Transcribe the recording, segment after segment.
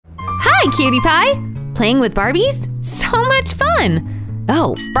Hi, cutie pie! Playing with Barbies? So much fun!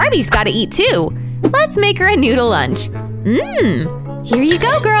 Oh, Barbie's gotta eat too! Let's make her a noodle lunch. Here you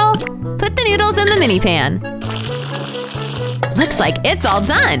go, girl! Put the noodles in the mini pan. Looks like it's all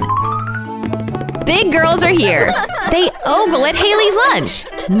done! Big girls are here! They ogle at Haley's lunch!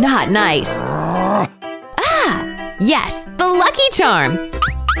 Not nice! Ah! Yes, the Lucky Charm!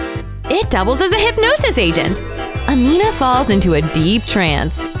 It doubles as a hypnosis agent! Amina falls into a deep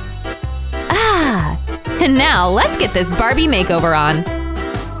trance. Ah! And now let's get this Barbie makeover on!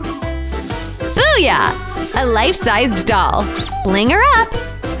 Booyah! A life-sized doll! Bling her up!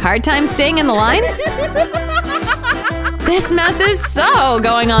 Hard time staying in the lines? This mess is so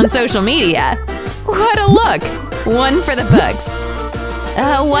going on social media! What a look! One for the books.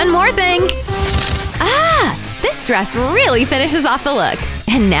 One more thing! Ah! This dress really finishes off the look!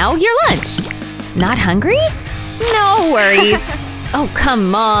 And now your lunch! Not hungry? No worries! Oh,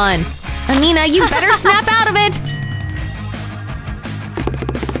 come on! Amina, you better snap out of it!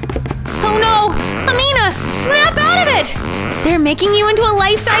 Oh no! Amina! Snap out of it! They're making you into a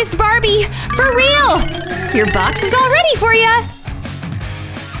life-sized Barbie! For real! Your box is all ready for ya!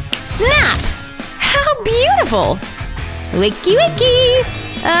 Snap! How beautiful! Wiki wiki!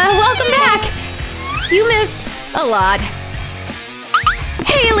 Welcome back! You missed a lot.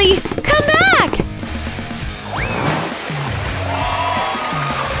 Haley, come back!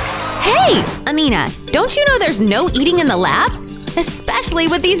 Hey, Amina, don't you know there's no eating in the lab? Especially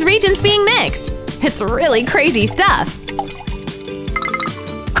with these regions being mixed. It's really crazy stuff.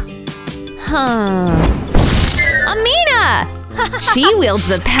 Amina! She wields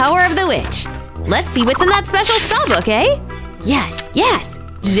the power of the witch. Let's see what's in that special spellbook, eh? Yes, yes.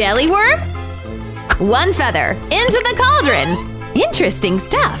 Jelly worm? One feather. Into the cauldron. Interesting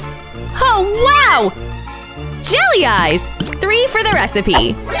stuff. Oh, wow! Jelly eyes! 3 for the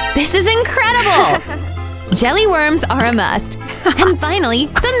recipe. This is incredible! Jelly worms are a must. And finally,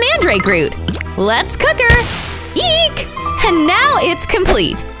 some mandrake root. Let's cook her! Eek! And now it's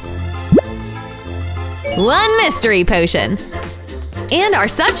complete. One mystery potion. And our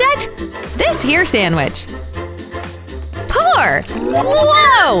subject? This here sandwich. Pour!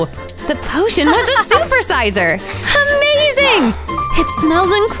 Whoa! The potion was a supersizer! Amazing! It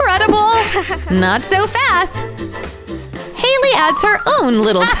smells incredible! Not so fast! Haley adds her own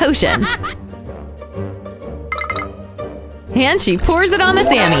little potion. And she pours it on the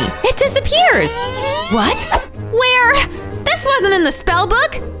Sammy. It disappears! What? Where? This wasn't in the spell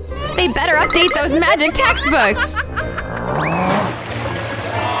book! They better update those magic textbooks!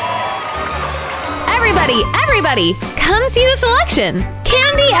 Everybody! Come see the selection!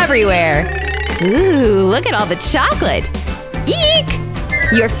 Candy everywhere! Ooh, look at all the chocolate! Eek!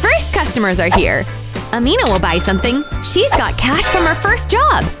 Your first customers are here! Amina will buy something. She's got cash from her first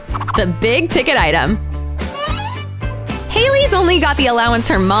job! The big ticket item. Haley's only got the allowance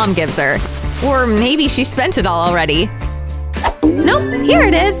her mom gives her. Or maybe she spent it all already. Nope, here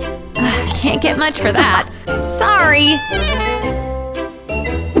it is. Can't get much for that. Sorry.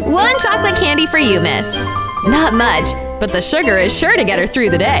 One chocolate candy for you, miss. Not much, but the sugar is sure to get her through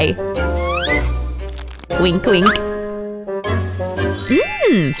the day. Wink, wink.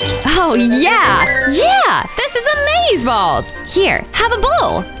 Oh yeah! Yeah! This is amazeballs! Here, have a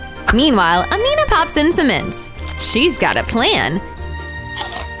bowl! Meanwhile, Amina pops in some mints. She's got a plan.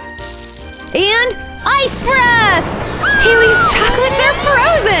 And ice breath! Haley's chocolates are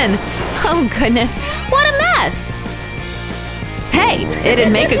frozen! Oh goodness, what a mess! Hey,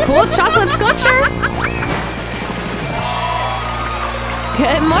 it'd make a cool chocolate sculpture!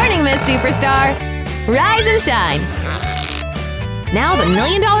 Good morning, Miss Superstar! Rise and shine! Now the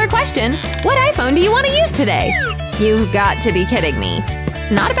million-dollar question, what iPhone do you want to use today? You've got to be kidding me.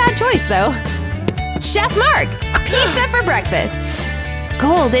 Not a bad choice, though. Chef Mark! Pizza for breakfast!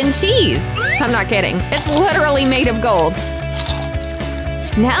 Gold and cheese! I'm not kidding, it's literally made of gold.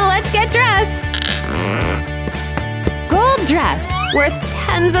 Now let's get dressed! Gold dress, worth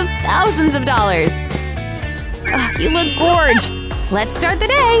tens of thousands of dollars. You look gorge! Let's start the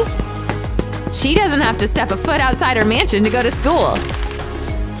day! She doesn't have to step a foot outside her mansion to go to school.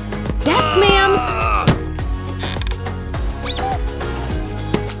 Desk, ma'am!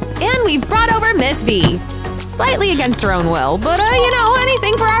 And we've brought over Miss V. Slightly against her own will, but you know,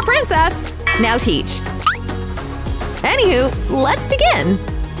 anything for our princess. Now teach. Anywho, let's begin.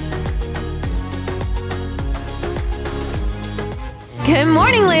 Good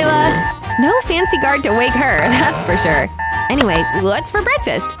morning, Layla. No fancy guard to wake her, that's for sure. Anyway, what's for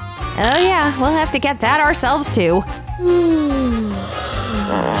breakfast? Oh yeah, we'll have to get that ourselves too.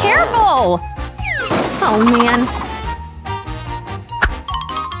 Careful! Oh man.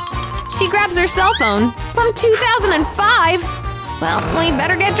 she grabs her cell phone from 2005. Well, we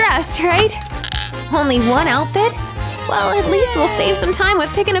better get dressed, right? Only one outfit? Well, at least we'll save some time with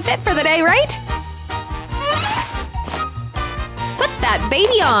picking a fit for the day, right? Put that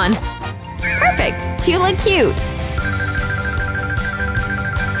baby on! Perfect! You look cute!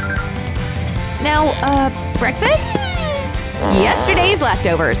 Now, breakfast? Yesterday's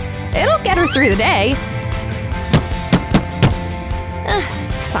leftovers. It'll get her through the day.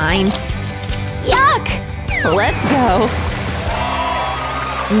 Fine. Yuck! Let's go.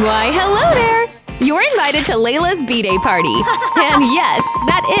 Why, hello there! You're invited to Layla's B-Day party. And yes,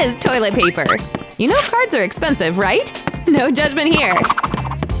 that is toilet paper. You know cards are expensive, right? No judgment here.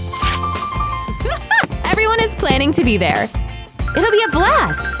 Everyone is planning to be there. It'll be a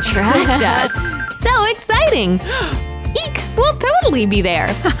blast. Trust us. So exciting. Eek, we'll totally be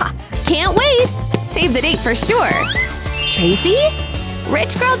there. Can't wait. Save the date for sure. Tracy?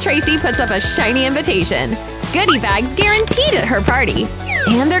 Rich girl Tracy puts up a shiny invitation. Goodie bags guaranteed at her party.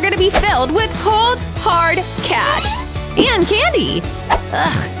 And they're gonna be filled with cold, hard cash. And candy.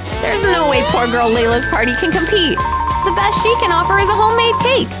 Ugh, there's no way poor girl Layla's party can compete. The best she can offer is a homemade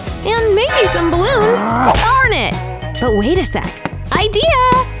cake. And maybe some balloons. Darn it! But wait a sec. Idea!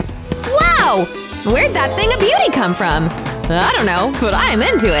 Wow! Where'd that thing of beauty come from? I don't know, but I'm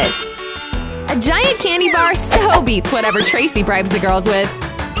into it. A giant candy bar so beats whatever Tracy bribes the girls with.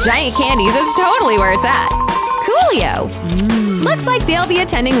 Giant candies is totally where it's at. Coolio! Looks like they'll be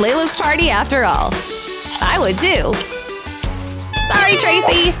attending Layla's party after all. I would too. Sorry,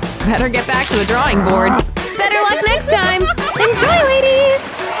 Tracy. Better get back to the drawing board. Better luck next time. Enjoy, ladies!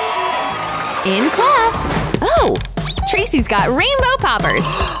 In class. Oh! Tracy's got rainbow poppers.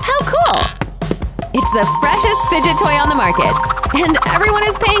 How cool! It's the freshest fidget toy on the market. And everyone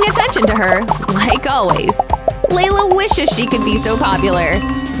is paying attention to her, like always. Layla wishes she could be so popular.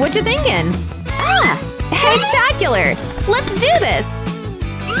 What you thinking? Ah! Eggtacular! Let's do this!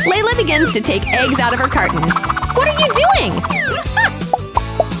 Layla begins to take eggs out of her carton. What are you doing?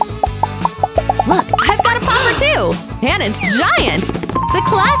 Look, I've got a popper too! And it's giant! The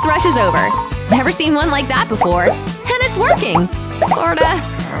class rushes over. Never seen one like that before. And it's working! Sorta.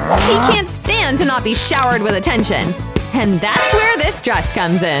 She can't stand to not be showered with attention. And that's where this dress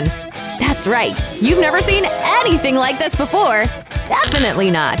comes in. That's right, you've never seen anything like this before. Definitely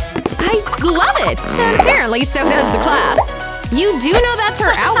not. I love it! And apparently so does the class. You do know that's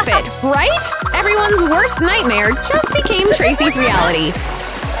her outfit, right? Everyone's worst nightmare just became Tracy's reality.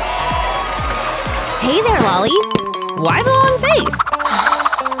 Hey there, Lolly. Why the long face?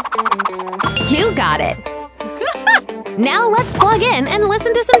 You got it. Now let's plug in and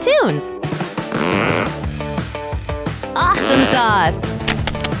listen to some tunes. Awesome sauce!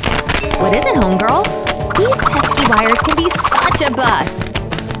 What is it, homegirl? These pesky wires can be such a bust.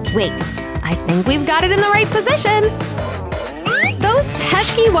 Wait, I think we've got it in the right position. Those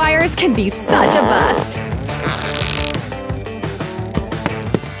pesky wires can be such a bust.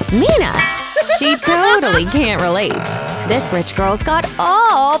 Mina! She totally can't relate. This rich girl's got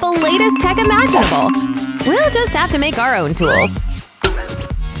all the latest tech imaginable. We'll just have to make our own tools.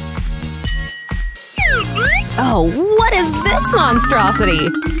 Oh, what is this monstrosity?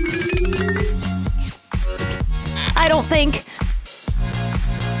 I don't think…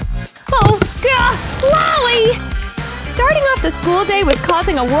 Oh, Lolly! Starting off the school day with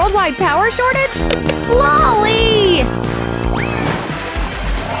causing a worldwide power shortage? Lolly!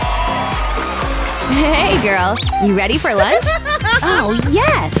 Hey, girl. You ready for lunch? Oh,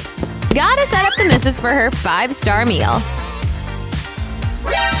 yes! Gotta set up the missus for her 5-star meal.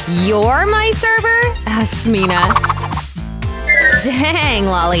 You're my server? Asks Mina. Dang,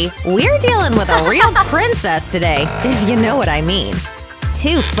 Lolly. We're dealing with a real princess today, if you know what I mean.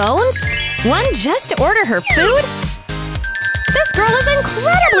 2 phones? One just to order her food? This girl is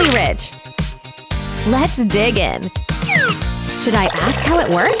incredibly rich! Let's dig in. Should I ask how it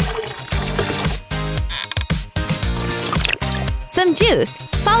works? Some juice,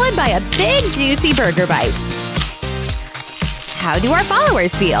 followed by a big juicy burger bite. How do our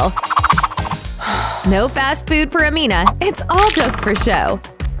followers feel? No fast food for Amina, it's all just for show.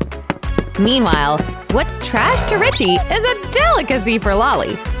 Meanwhile, what's trash to Richie is a delicacy for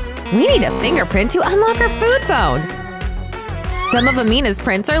Lolly. We need a fingerprint to unlock her food phone. Some of Amina's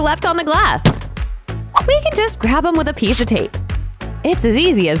prints are left on the glass. We can just grab them with a piece of tape. It's as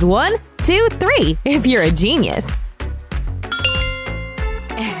easy as 1, 2, 3 if you're a genius.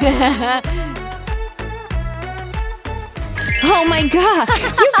 Oh my god!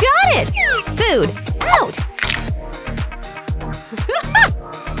 You got it! Food! Out!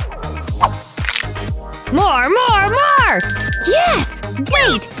 More! More! More! Yes!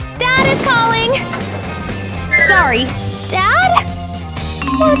 Wait! Dad Dad is calling! Sorry, Dad?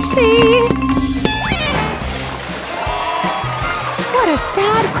 Whoopsie! What a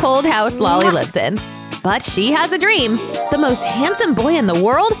sad, cold house Lolly lives in. But she has a dream. The most handsome boy in the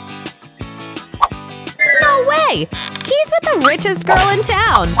world? No way! He's with the richest girl in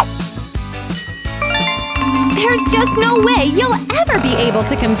town! There's just no way you'll ever be able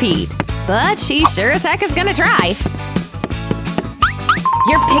to compete. But she sure as heck is gonna try.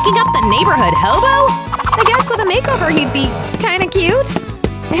 You're picking up the neighborhood hobo? I guess with a makeover he'd be kinda cute.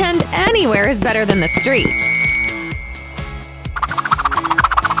 And anywhere is better than the streets.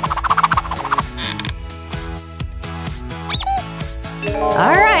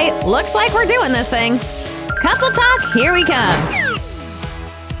 Alright, looks like we're doing this thing. Couple talk, here we come.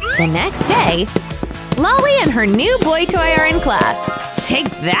 The next day, Lolly and her new boy toy are in class. Take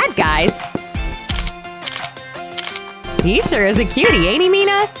that, guys! He sure is a cutie, ain't he,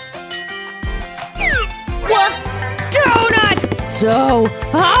 Mina? What? Donut! So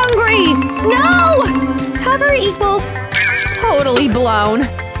hungry! No! Cover equals totally blown.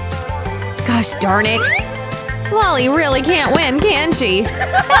 Gosh darn it. Lolly really can't win, can she?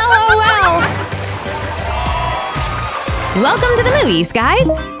 LOL! Welcome to the movies, guys!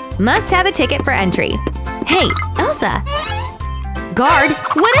 Must have a ticket for entry. Hey, Elsa! Guard,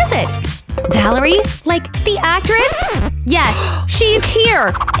 what is it? Valerie? Like the actress? Yes, she's here!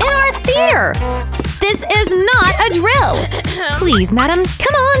 In our theater! This is not a drill! Please, madam,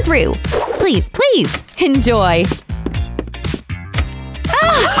 come on through! Please, please, enjoy!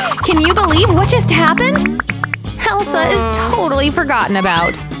 Ah! Can you believe what just happened? Elsa is totally forgotten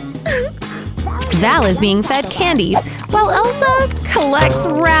about. Val is being fed candies, while Elsa collects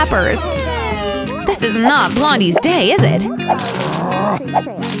wrappers. This is not Blondie's day, is it?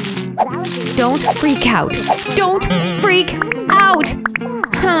 Don't freak out. Don't freak out!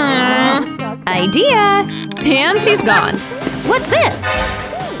 Idea! And she's gone. What's this?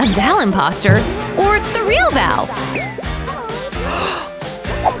 A Val imposter? Or the real Val?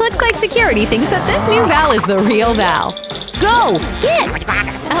 Looks like security thinks that this new Val is the real Val. Go! Get!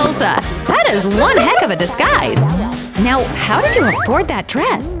 Elsa, that is one heck of a disguise. Now, how did you afford that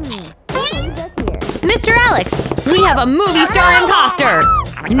dress? Mr. Alex, we have a movie star imposter!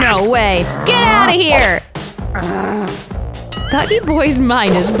 No way! Get out of here! Thuggy Boy's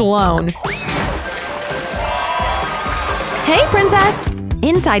mind is blown. Hey, princess!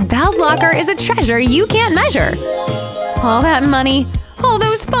 Inside Val's locker is a treasure you can't measure. All that money, all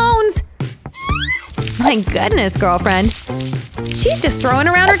those phones! My goodness, girlfriend. She's just throwing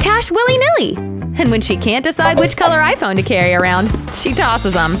around her cash willy-nilly. And when she can't decide which color iPhone to carry around, she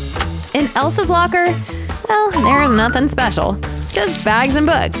tosses them. In Elsa's locker, well, there's nothing special. Just bags and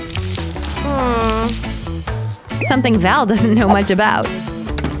books. Something Val doesn't know much about.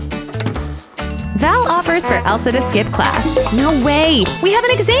 Val offers for Elsa to skip class. No way! We have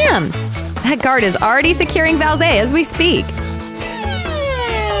an exam! That guard is already securing Val's A as we speak.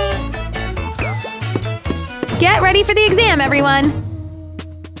 Get ready for the exam, everyone!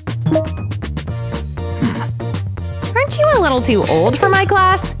 Aren't you a little too old for my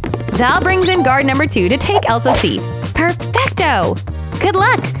class? Val brings in guard number 2 to take Elsa's seat. Perfecto! Good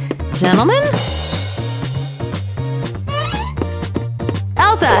luck, gentlemen!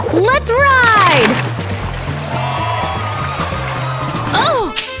 Elsa, let's ride!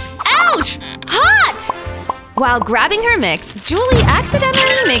 Oh! Ouch! Hot! While grabbing her mix, Julie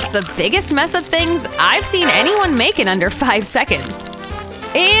accidentally makes the biggest mess of things I've seen anyone make in under 5 seconds.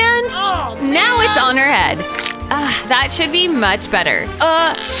 And now it's on her head. That should be much better.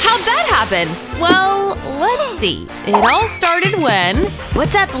 How'd that happen? Well, let's see. It all started when…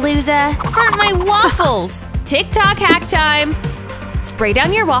 What's up, loser? Aren't my waffles! TikTok hack time! Spray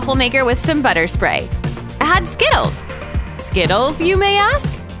down your waffle maker with some butter spray. Add Skittles. Skittles, you may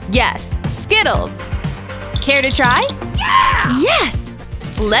ask? Yes, Skittles. Care to try? Yeah! Yes!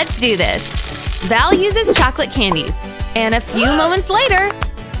 Let's do this. Val uses chocolate candies. And a few moments later…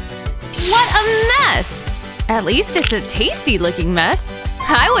 What a mess! At least it's a tasty-looking mess.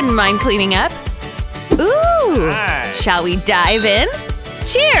 I wouldn't mind cleaning up. Ooh! Nice. Shall we dive in?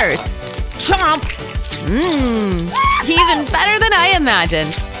 Cheers! Chomp! Mmm! Even better than I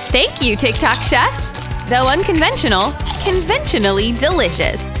imagined. Thank you, TikTok chefs! Though unconventional, conventionally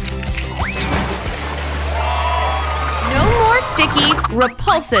delicious. No more sticky,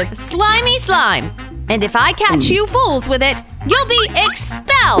 repulsive, slimy slime. And if I catch you fools with it, you'll be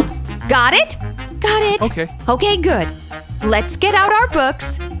expelled! Got it? Got it. Okay. Okay, good. Let's get out our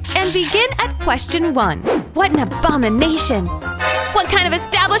books and begin at question 1. What an abomination! What kind of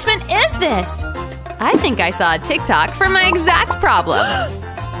establishment is this? I think I saw a TikTok for my exact problem.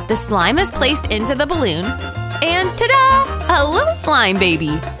 The slime is placed into the balloon. And ta-da! A little slime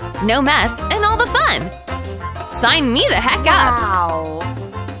baby. No mess and all the fun. Sign me the heck up. Wow.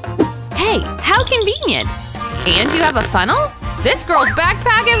 Hey, how convenient. And you have a funnel? This girl's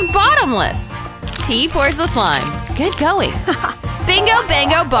backpack is bottomless. T pours the slime. Good going. Bingo,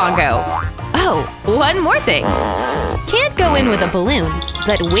 bango, bongo. Oh, one more thing. Can't go in with a balloon,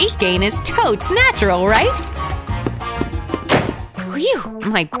 but weight gain is totes natural, right? Whew,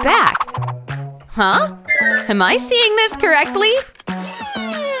 my back. Huh? Am I seeing this correctly?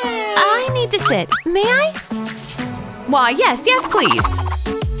 I need to sit. May I? Why, yes, please.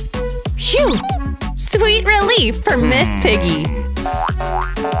 Phew! Sweet relief for Miss Piggy.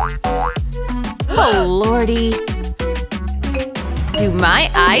 Oh, lordy. Do my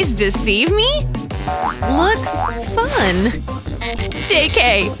eyes deceive me? Looks fun.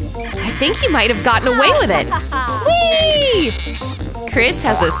 JK, I think you might have gotten away with it. Whee! Chris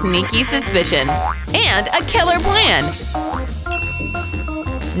has a sneaky suspicion and a killer plan.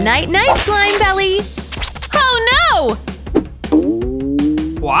 Night-night, slime belly. Oh no!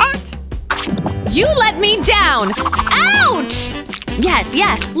 What? You let me down! Ouch!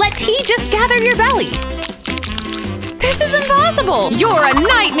 Yes, let T just gather your belly. This is impossible! You're a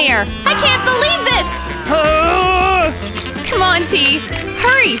nightmare! I can't believe this! Come on, T!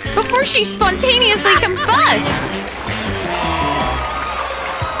 Hurry, before she spontaneously combusts!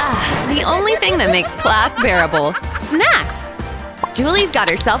 The only thing that makes class bearable. Snacks! Julie's got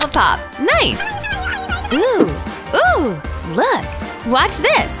herself a pop. Nice! Ooh, look! Watch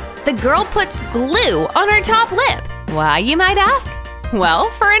this! The girl puts glue on her top lip. Why, you might ask? Well,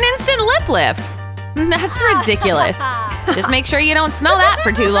 for an instant lip lift. That's ridiculous. Just make sure you don't smell that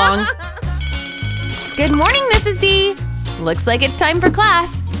for too long. Good morning, Mrs. D. Looks like it's time for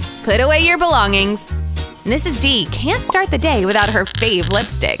class. Put away your belongings. Mrs. D can't start the day without her fave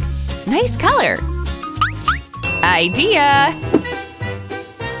lipstick. Nice color. Idea.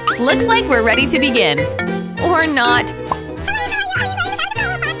 Looks like we're ready to begin. Or not.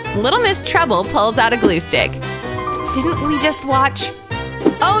 Little Miss Trouble pulls out a glue stick. Didn't we just watch?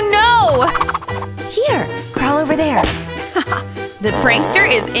 Oh no! Here, crawl over there. The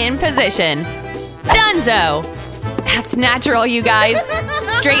prankster is in position. Dunzo! Act natural, you guys.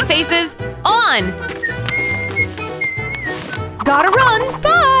 Straight faces, on! Gotta run,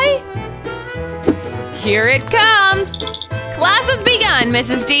 bye! Here it comes! Class has begun,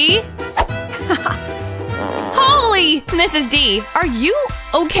 Mrs. D! Holy! Mrs. D, are you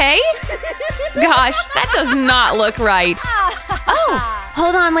okay? Gosh, that does not look right. Oh,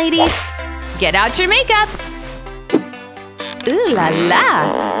 hold on, ladies. Get out your makeup. Ooh la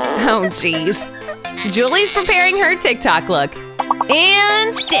la. Oh, geez. Julie's preparing her TikTok look.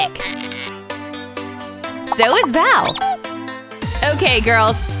 And stick. So is Val. Okay,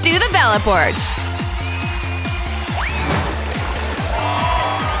 girls, do the Bella porch.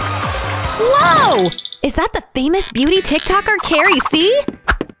 Whoa! Is that the famous beauty TikToker Carrie C?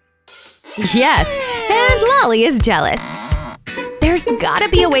 Yes, and Lolly is jealous. There's gotta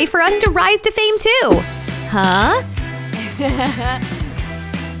be a way for us to rise to fame too. Huh?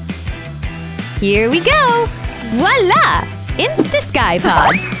 Here we go! Voila! Insta Sky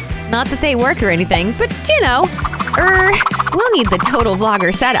Pods. Not that they work or anything, but you know. We'll need the total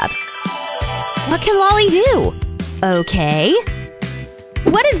vlogger setup. What can Lolly do? Okay.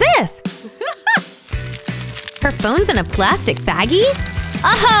 What is this? Her phone's in a plastic baggie?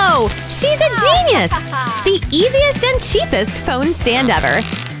 Oh, she's a genius! The easiest and cheapest phone stand ever.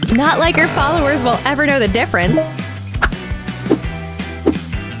 Not like her followers will ever know the difference.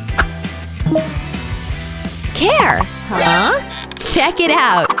 Care, huh? Check it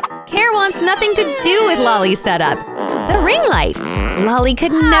out. Care wants nothing to do with Lolly's setup. The ring light. Lolly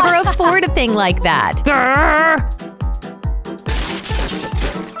could never afford a thing like that.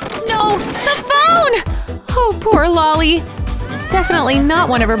 No, the phone! Oh, poor Lolly. Definitely not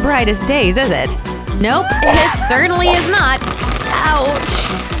one of her brightest days, is it? Nope, it certainly is not. Ouch.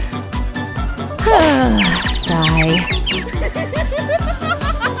 Sigh.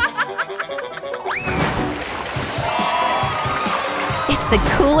 It's the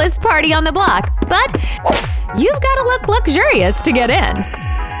coolest party on the block, but you've got to look luxurious to get in.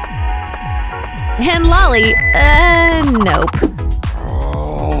 And Lolly, nope.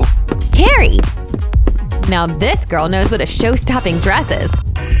 Carrie. Now this girl knows what a show-stopping dress is.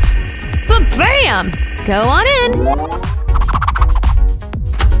 Ba-bam! Go on in.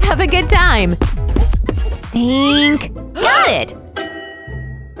 Have a good time. Think. Got it.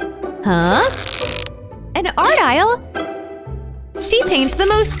 Huh? An art aisle? She paints the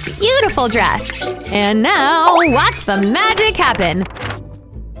most beautiful dress. And now, watch the magic happen.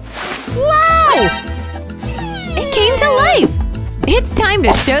 It's time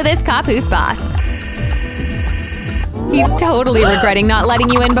to show this cop who's boss. He's totally regretting not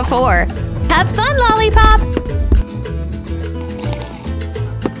letting you in before. Have fun, Lollipop!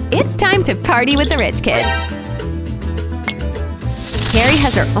 It's time to party with the rich kids. Carrie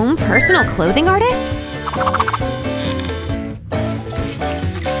has her own personal clothing artist?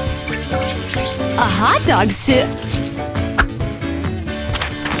 A hot dog suit.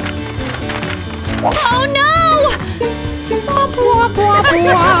 Oh no! Womp, womp, womp,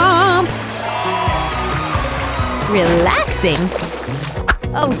 womp. Relaxing.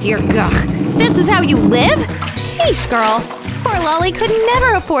 Oh dear God. This is how you live? Sheesh, girl. Poor Lolly could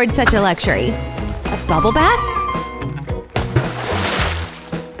never afford such a luxury. A bubble bath?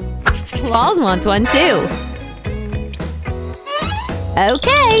 Walls wants one too.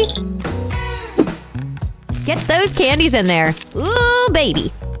 Okay. Get those candies in there. Ooh,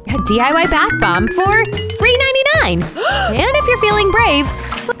 baby. A DIY bath bomb for $3.99. And if you're feeling brave,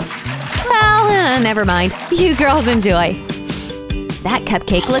 well, never mind. You girls enjoy. That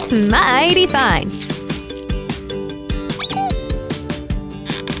cupcake looks mighty fine.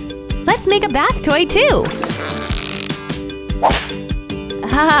 Let's make a bath toy too.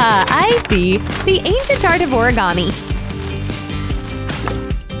 Ah, I see. The ancient art of origami.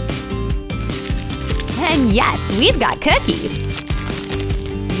 And yes, we've got cookies.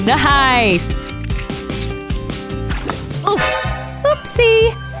 Nice! Oof!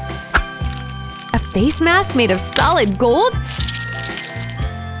 Oopsie! A face mask made of solid gold?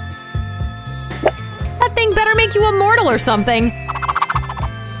 That thing better make you immortal or something.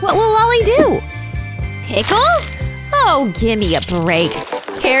 What will Lolly do? Pickles? Oh, gimme a break.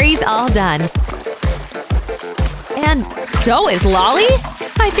 Carrie's all done. And so is Lolly?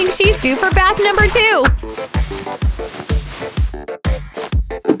 I think she's due for bath number 2.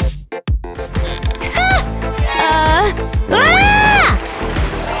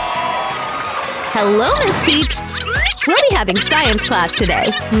 Hello, Miss Peach! We'll be having science class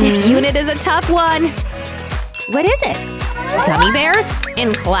today. This unit is a tough one. What is it? Gummy bears?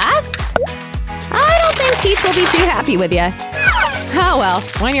 In class? I don't think Peach will be too happy with you. Oh well,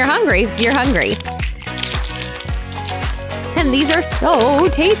 when you're hungry, you're hungry. And these are so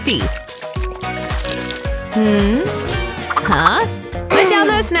tasty. Huh? Put down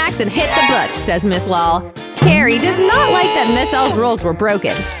those snacks and hit the books, says Miss Lal. Carrie does not like that Miss L's rules were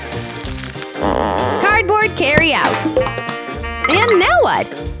broken. Cardboard Carrie out. And now what?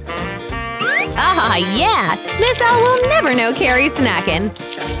 Ah, yeah! Miss L will never know Carrie's snacking.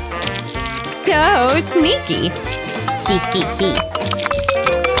 So sneaky. Hee hee hee.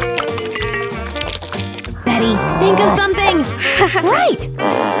 Betty, think of something! Right!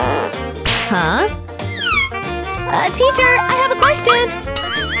 Huh? Teacher, I have a question!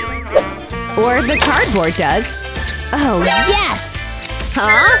 Or the cardboard does. Oh, yes!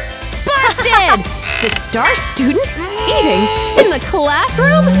 Huh? Busted! The star student eating in the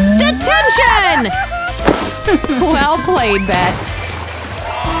classroom? Detention! Well played, Bet.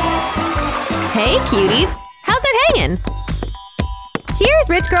 Hey, cuties. How's it hanging? Here's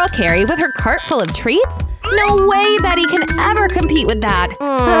rich girl Carrie with her cart full of treats. No way Betty can ever compete with that.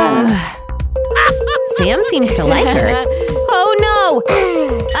 Sam seems to like her. Oh no!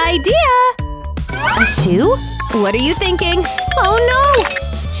 Idea! A shoe? What are you thinking? Oh no!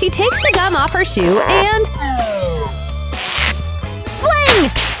 She takes the gum off her shoe and…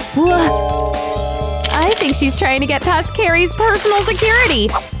 fling! I think she's trying to get past Carrie's personal security.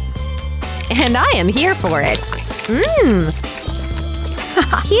 And I am here for it.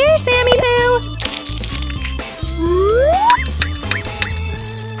 Here, Sammy Poo!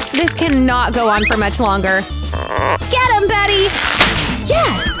 This cannot go on for much longer. Get him, Betty!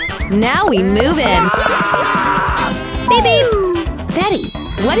 Yes! Now we move in. Beep beep! Betty,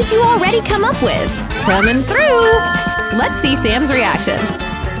 what did you already come up with? Coming through! Let's see Sam's reaction.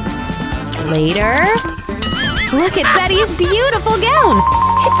 Later… Look at Betty's beautiful gown!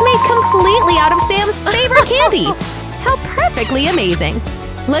 It's made completely out of Sam's favorite candy! How perfectly amazing!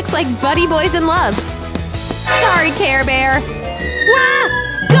 Looks like buddy boys in love. Sorry, Care Bear. Wah!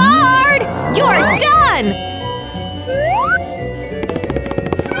 Guard! You're done!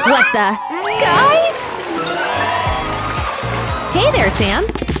 What the… Guys? Hey there, Sam.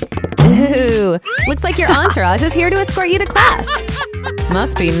 Ooh, looks like your entourage is here to escort you to class.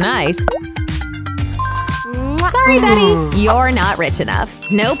 Must be nice. Sorry, Betty. You're not rich enough.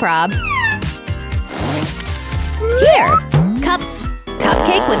 No prob. Here!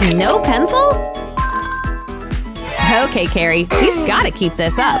 Cupcake with no pencil? Okay, Carrie. You've got to keep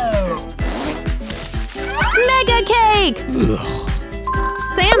this up. Mega cake!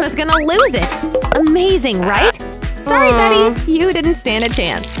 Sam is gonna lose it. Amazing, right? Sorry, Betty, you didn't stand a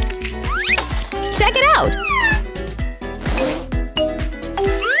chance. Check it out!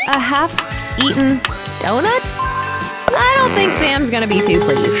 A half-eaten donut? I don't think Sam's gonna be too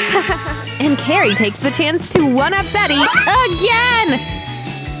pleased. And Carrie takes the chance to one-up Betty again!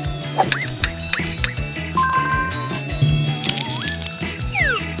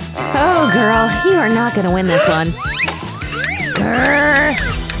 Oh, girl, you are not gonna win this one. Grrr.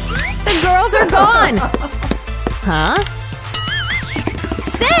 The girls are gone! Huh?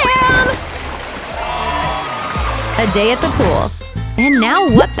 Sam! A day at the pool. And now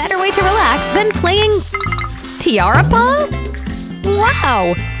what better way to relax than playing tiara pong?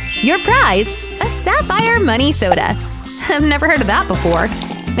 Wow! Your prize, a sapphire money soda. I've never heard of that before.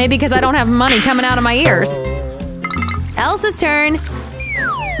 Maybe because I don't have money coming out of my ears. Elsa's turn.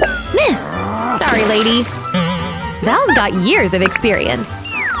 Miss! Sorry, lady. Val's got years of experience.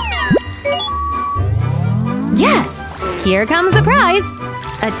 Yes! Here comes the prize!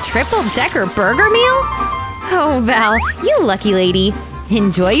 A triple-decker burger meal? Oh, Val, you lucky lady.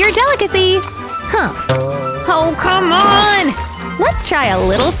 Enjoy your delicacy! Huh. Oh, come on! Let's try a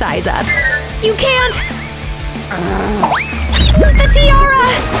little size up. You can't! The tiara!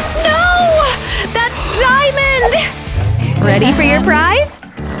 No! That's diamond! Ready for your prize?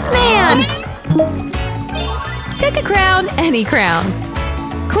 Man! Pick a crown, any crown.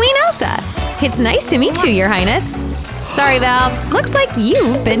 Queen Elsa! It's nice to meet you, Your Highness. Sorry, Val. Looks like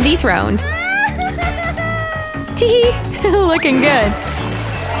you've been dethroned. Tee! Looking good.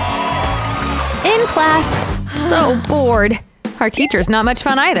 In class. So bored. Our teacher's not much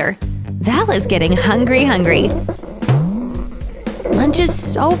fun either. Val is getting hungry. Lunch is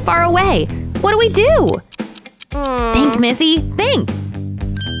so far away. What do we do? Think, Missy, think.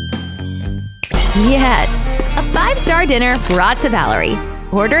 Yes, a 5-star dinner brought to Valerie.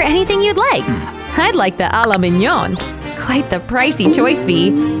 Order anything you'd like. I'd like the a la mignon. Quite the pricey choice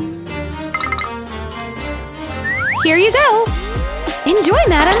fee. Here you go. Enjoy,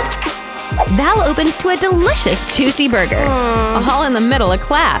 madam. Val opens to a delicious, juicy burger. All in the middle of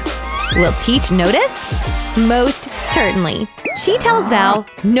class. Will Teach notice? Most certainly. She tells Val,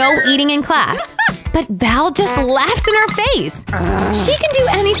 no eating in class. But Val just laughs in her face. She can do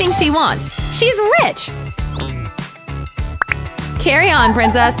anything she wants. She's rich. Carry on,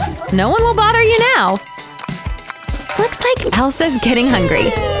 princess. No one will bother you now. Looks like Elsa's getting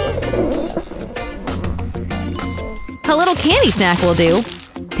hungry. A little candy snack will do.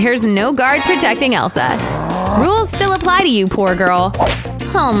 There's no guard protecting Elsa. Rules still apply to you, poor girl.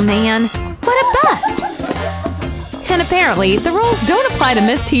 Oh man, what a bust! And apparently, the rules don't apply to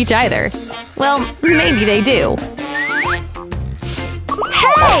Miss Teach either. Well, maybe they do.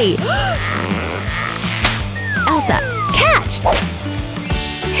 Hey! Elsa, catch!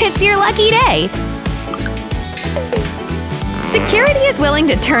 It's your lucky day! Security is willing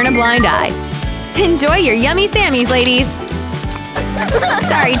to turn a blind eye. Enjoy your yummy Sammies, ladies!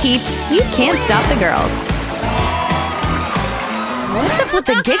 Sorry, Teach, you can't stop the girls. What's up with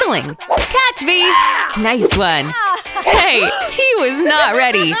the giggling? Catch, V! Nice one! Hey, T was not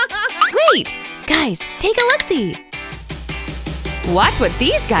ready! Wait! Guys, take a look-see! Watch what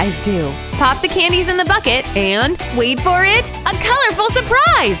these guys do! Pop the candies in the bucket and, wait for it, a colorful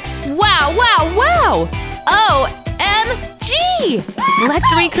surprise! Wow, wow, wow! OMG!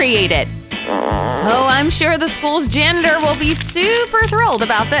 Let's recreate it! Oh, I'm sure the school's janitor will be super thrilled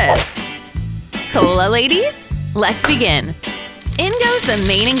about this! Cola, ladies? Let's begin! In goes the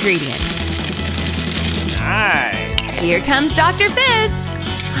main ingredient. Nice! Here comes Dr. Fizz!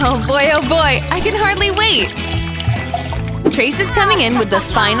 Oh boy, I can hardly wait! Trace is coming in with the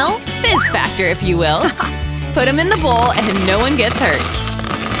final fizz factor, if you will. Put him in the bowl and no one gets hurt.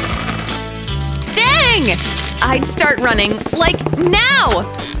 Dang! I'd start running, like, now!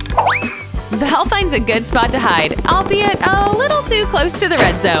 Val finds a good spot to hide, albeit a little too close to the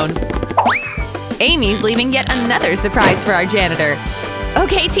red zone. Amy's leaving yet another surprise for our janitor.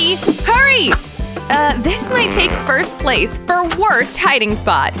 Okay, T, hurry! This might take first place for worst hiding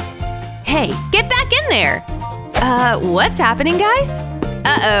spot. Hey, get back in there! What's happening, guys?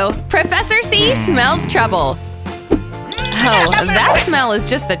 Uh-oh, Professor C smells trouble. Oh, that smell is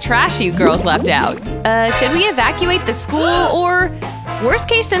just the trash you girls left out. Should we evacuate the school or… Worst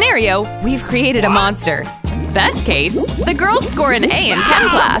case scenario, we've created a monster. Best case, the girls score an A in chem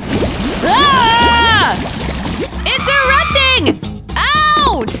class. Ah! It's erupting!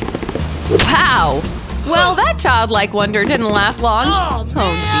 Out! Wow. Well, that childlike wonder didn't last long.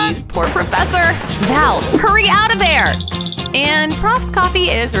 Oh geez, poor professor. Val, hurry out of there! And Prof's coffee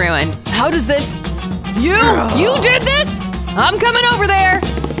is ruined. How does this… You did this? I'm coming over there!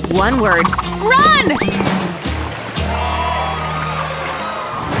 One word, run!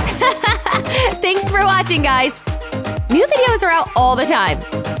 Thanks for watching, guys! New videos are out all the time,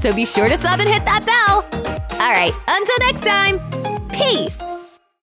 so be sure to sub and hit that bell! Alright, until next time, peace!